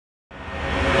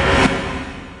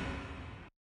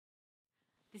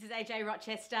is AJ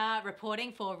Rochester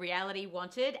reporting for Reality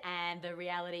Wanted and the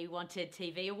Reality Wanted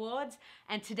TV Awards.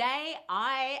 And today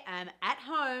I am at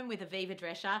home with AVIVA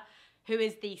DRESCHER, who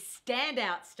is the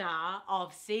standout star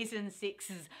of Season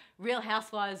 6's Real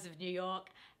Housewives of New York.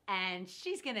 And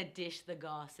she's going to dish the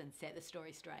goss and set the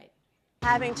story straight.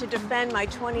 Having to defend my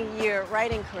 20-year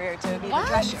writing career to AVIVA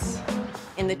DRESCHER.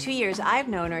 In the 2 years I've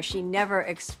known her, she never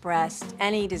expressed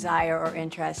any desire or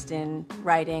interest in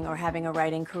writing or having a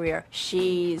writing career.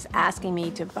 She's asking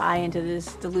me to buy into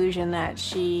this delusion that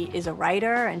she is a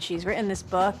writer and she's written this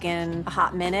book in a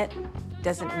hot minute.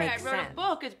 Doesn't make sense. I wrote a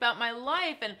book. It's about my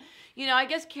life, and you know, I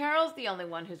guess Carol's the only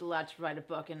one who's allowed to write a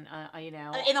book, and you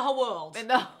know, in the whole world. In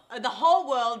the whole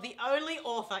world, the only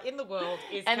author in the world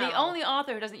is and Carol. The only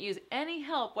author who doesn't use any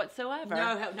help whatsoever.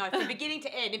 No, from beginning to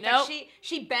end. In fact,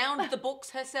 she bound the books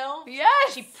herself.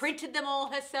 Yes. She printed them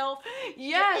all herself.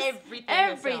 Yes.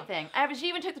 Everything. She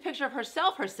even took the picture of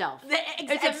herself.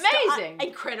 It's amazing.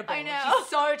 Incredible. I know. She's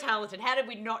so talented. How did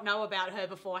we not know about her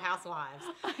before Housewives?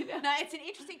 I know. No, it's an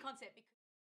interesting concept.